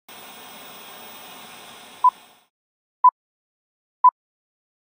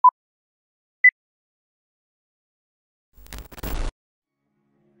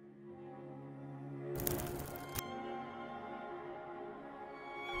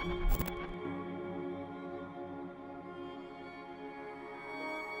Sherry,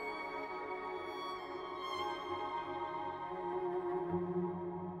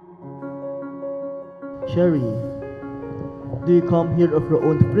 do you come here of your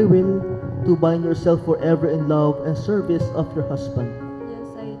own free will to bind yourself forever in love and service of your husband? Yes,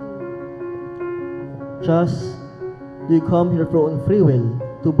 I do. Chas, do you come here of your own free will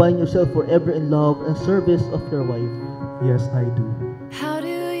to bind yourself forever in love and service of your wife? Yes, I do. How do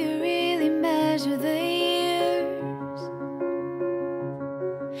you really measure the years?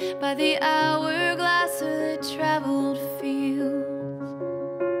 By the hourglass of the traveled fields.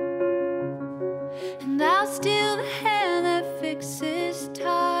 And thou still the hand that fixes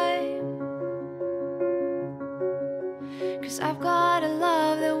time. 'Cause I've got a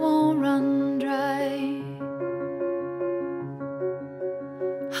love that won't run dry.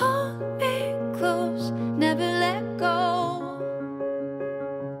 Hold me close, never let go.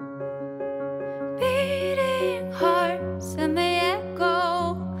 Beating hearts and they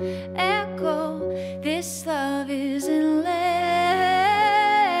echo, echo. This love is endless.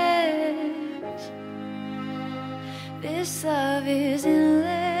 This love is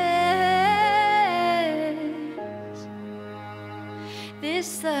endless.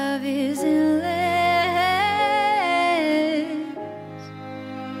 This love is endless.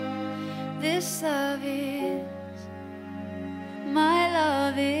 This love is, my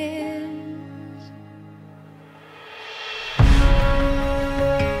love is.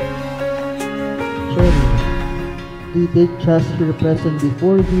 Sherry, do you take Chas here present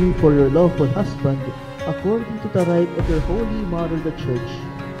before you for your lawful husband according to the rite of your holy mother the church?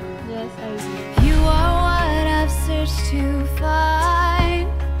 Yes, I do. You are what I've searched to find,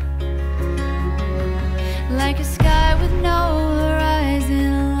 like a sky with no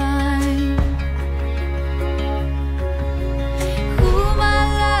horizon line. Who my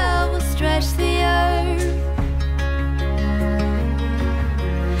love will stretch the earth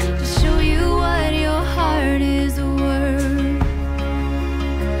to show you what your heart is worth.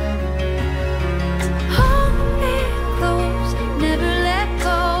 Hold me close, never let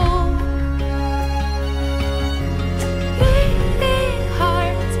go. Beating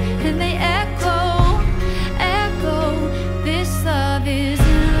hearts and they echo, echo. This love is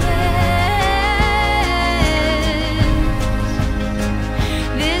endless.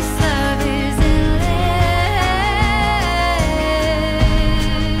 This love is endless.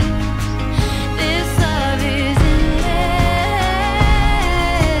 This love is endless.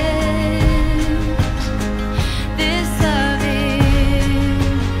 This love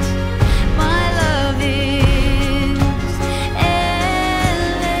is, my love is endless.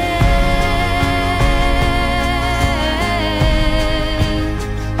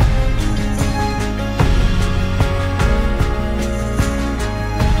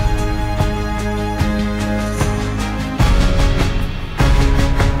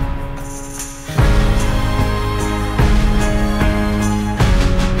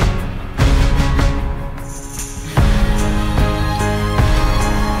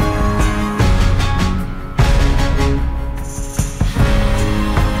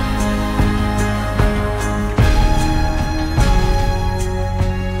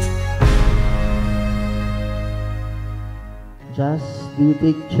 Chas, do you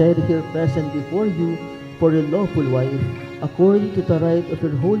take Cherry here present before you for your lawful wife according to the rite of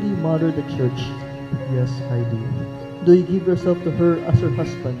your holy mother the church? Yes, I do. Do you give yourself to her as her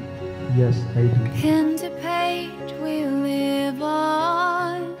husband? Yes, I do. Pen to page we live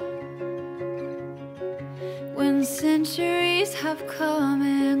on, when centuries have come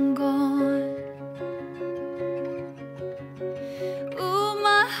and gone. Ooh,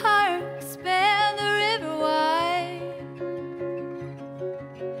 my heart span the river wide,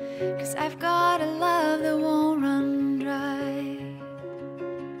 'cause I've got a love that won't